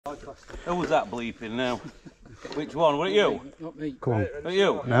Who was that bleeping now? Which one? Was it you? Not me. Come on. Was it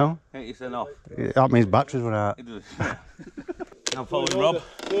you? No? Ain't you sent off? That means batteries run out. It does. I'm following Rob.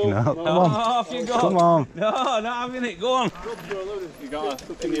 No, come Oh, on. off you go. Come on. No, not having it. Go on. You got a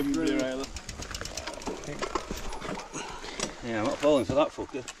fucking derailleur. Yeah, I'm not falling for that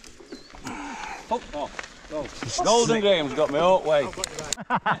fucker. Fuck off. Go. Golden Graham's got me out way.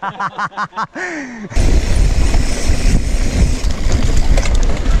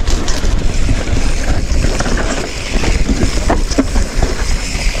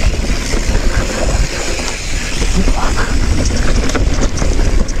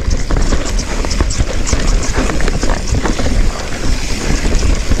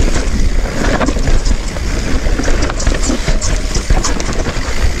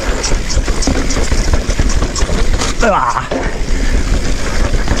 Ah.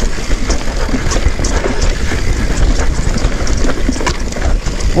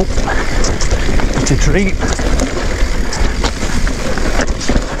 Oh, it's a treat.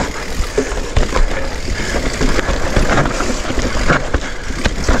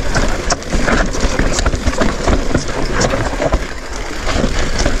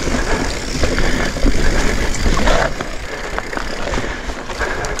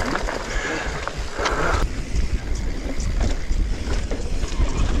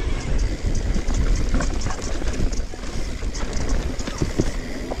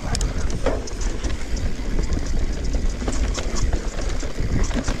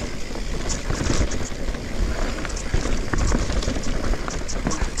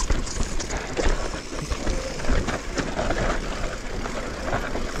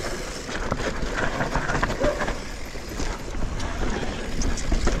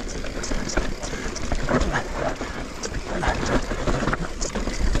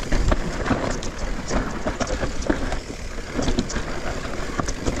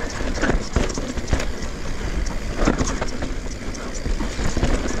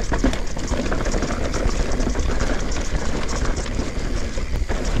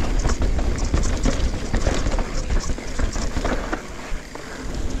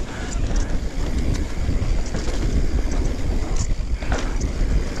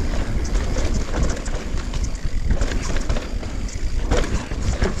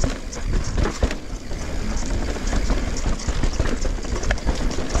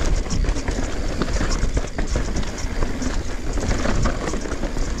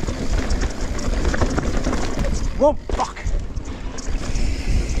 Whoa, fuck!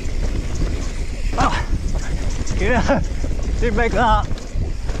 Oh, yeah, didn't make that.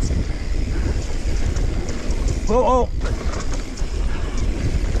 Whoa, whoa.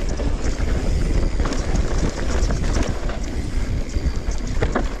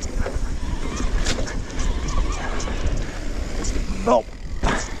 No.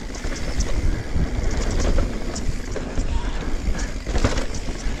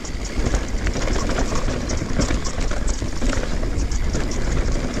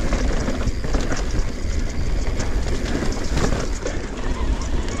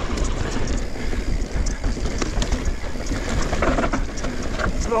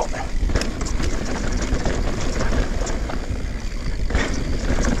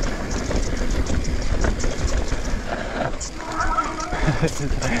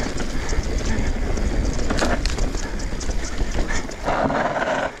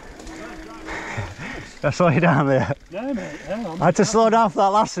 I saw you down there. No, mate, hang on. I had to slow down for that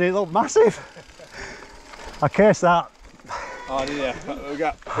last and it looked massive. I cased that. Oh, did you?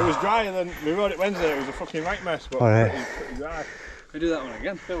 It was dry and then we rode it Wednesday, it was a fucking right mess, but Alright. pretty dry. We do that one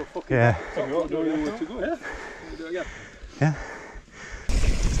again. They were fucking. Yeah. So we won't do it again. To go, yeah. We do it again. Yeah.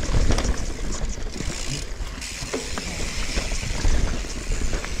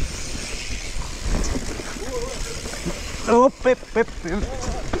 Oh, pip, pip, pip.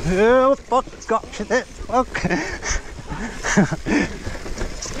 Oh, fuck, got shit, fuck.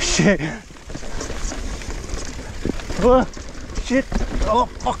 Shit. Oh, shit. Oh,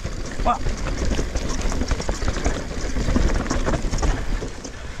 fuck. Fuck.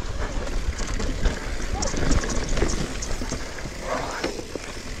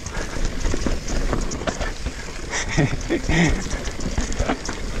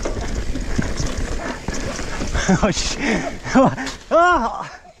 Oh shit! Oh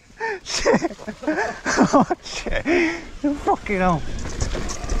shit! Oh shit! You fucking hell!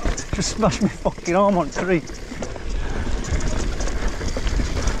 Just smashed my fucking arm on a tree.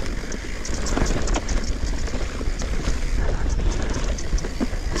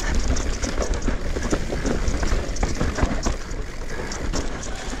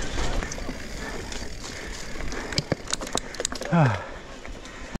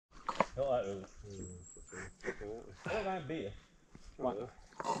 Don't like those. I don't like beer. What?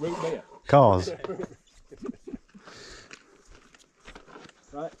 Root beer. Cause.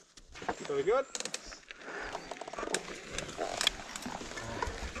 Right. So we good?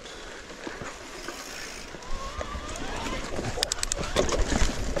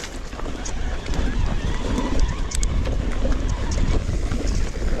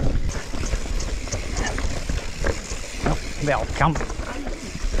 Welcome.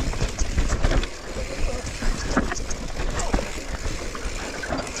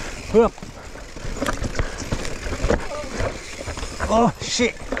 Up. Oh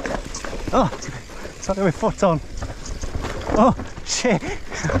shit! Oh, it's got my foot on. Oh shit! I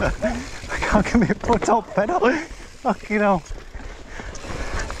can't get my foot up pedal. Fucking hell!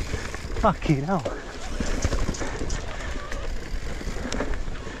 Fucking hell!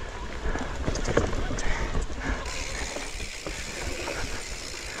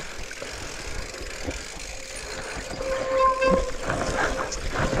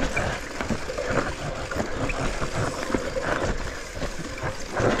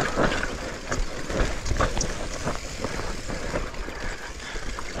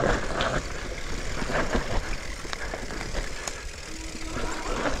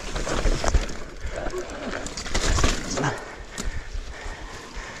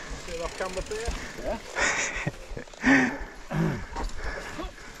 Camera for you?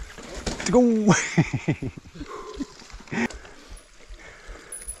 To go!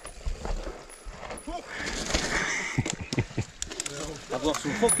 I've got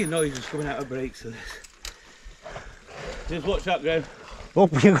some fucking noises coming out of brakes of this. Just watch that, Graham. Oh,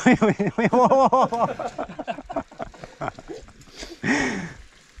 you're going. Whoa, whoa, whoa.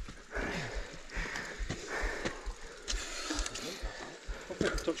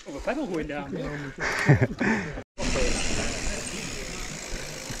 Touch of a pedal going down.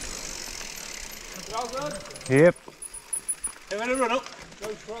 Yep. Hey, when I run up.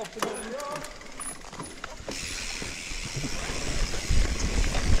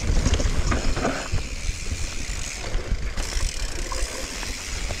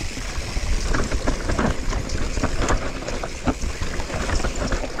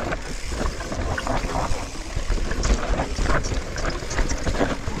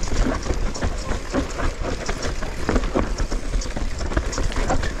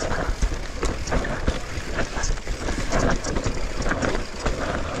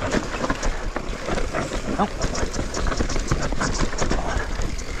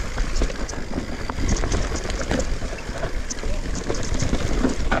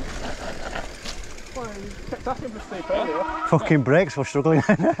 Fucking brakes were struggling.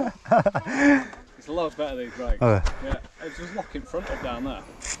 It's a lot better, these brakes. Oh. Yeah, it's just locking front up down there.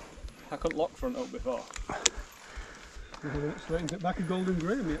 I couldn't lock front up before. Straightened it back a golden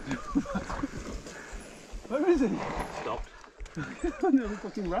grey, mate. Where is he? Stopped. Nearly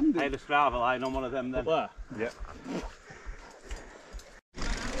fucking rammed I it. had a Strava line on one of them then. There. Yep.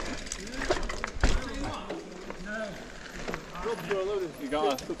 You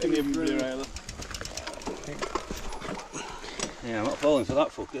got a fucking derailleur. Yeah, I'm not falling for that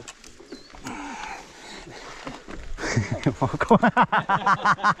fucker.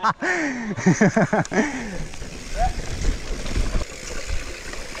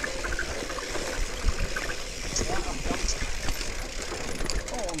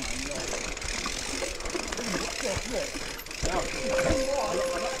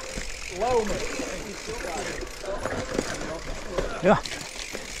 Yeah.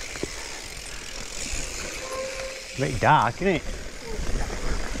 Bit dark, isn't it?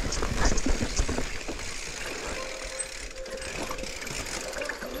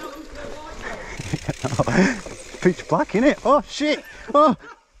 Pitch black, innit? Oh shit! Oh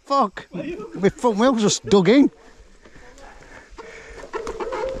fuck! My front wheels just dug in.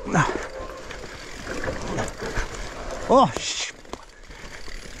 Oh shit!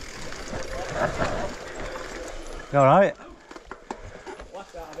 You alright?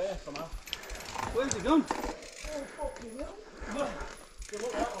 Where's he gone?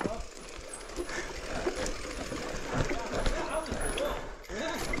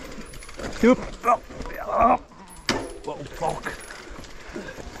 Oh fuck!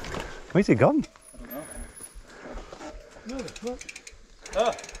 Where's he gone?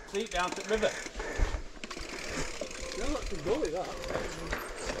 Oh, seat down to the river. Yeah, that's a gully, that.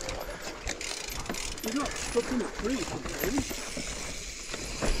 He's not stuck in a tree,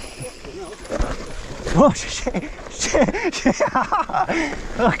 Oh shit! Shit! Shit!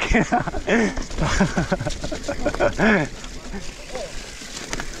 Okay.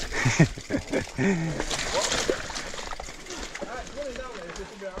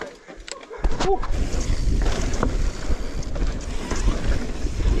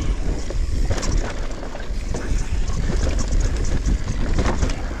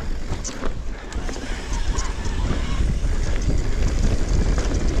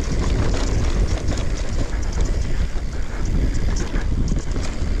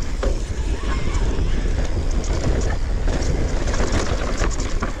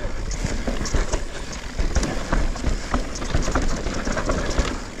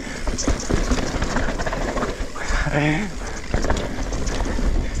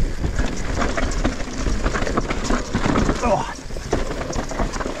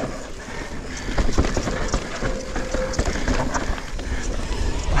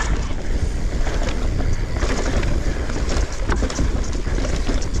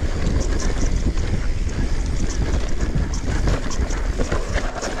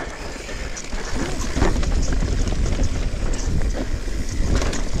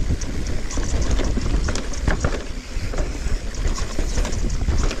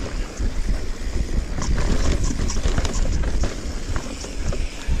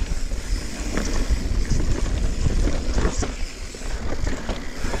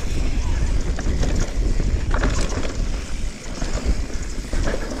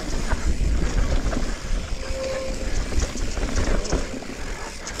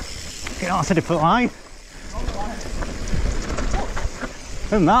 That's a different line.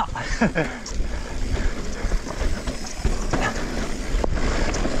 Than that.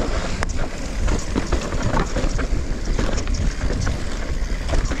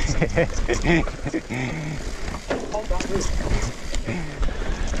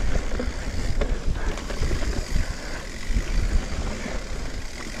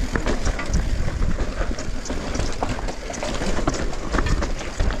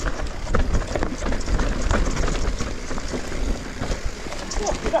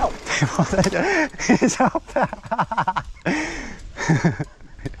 It's up there.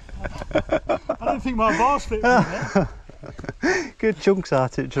 I don't think my bars fit in there. Good chunks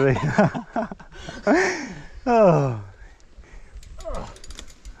at it, tree. Oh.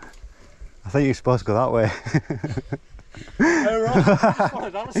 I think you're supposed to go that way. Oh right, I just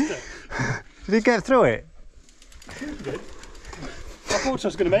followed down a stick. Did you get through it? I think I did. I thought I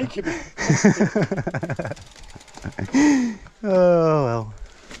was going to make it. Oh well.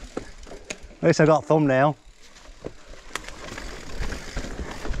 At least I got a thumbnail.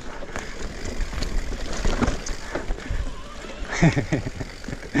 I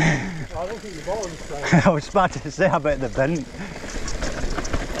don't think the ball is straight. I was about to say I bet they're bent.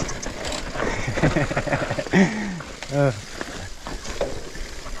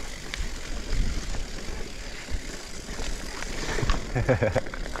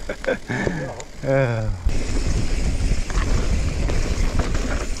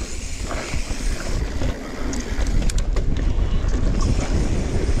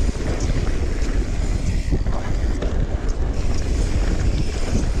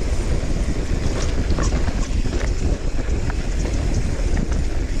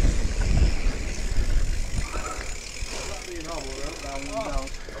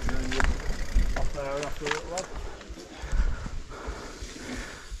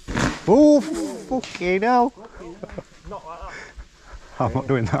 Oh, fucking hell. Not like that. I'm not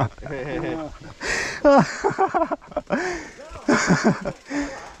doing that.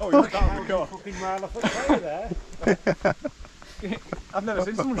 Oh, you can't go. Fucking mile off the there. I've never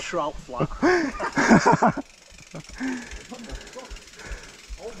seen someone shroud flat.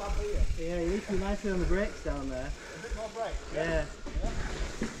 Yeah, you need to be nicely on the brakes down there. A bit more brake. Yeah.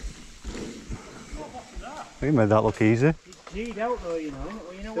 You made that look easy. It's G'd out though, you know.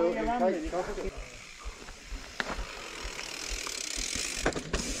 Well, you know where you're landing.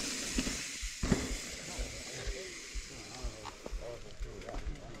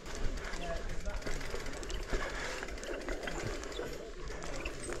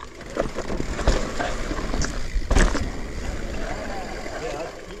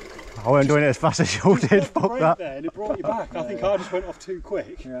 I wasn't doing it as fast as you did, fuck that. There and it brought you back. I think I just went off too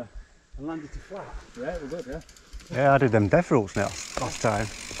quick. Yeah. And landed to flat. Yeah, it was good, yeah. Yeah, I did them death routes now last time.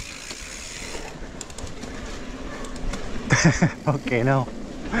 Fucking hell.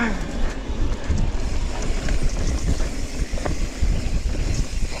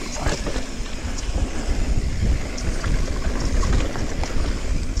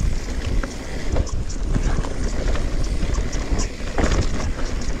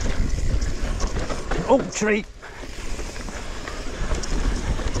 Oh, tree!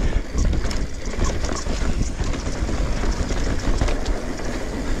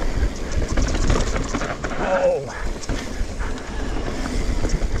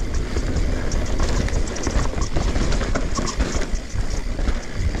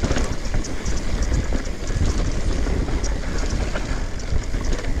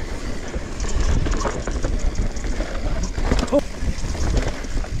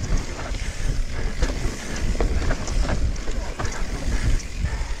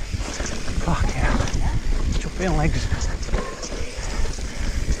 champion legs.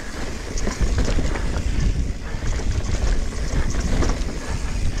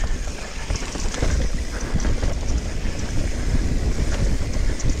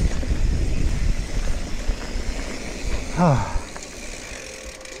 Oh.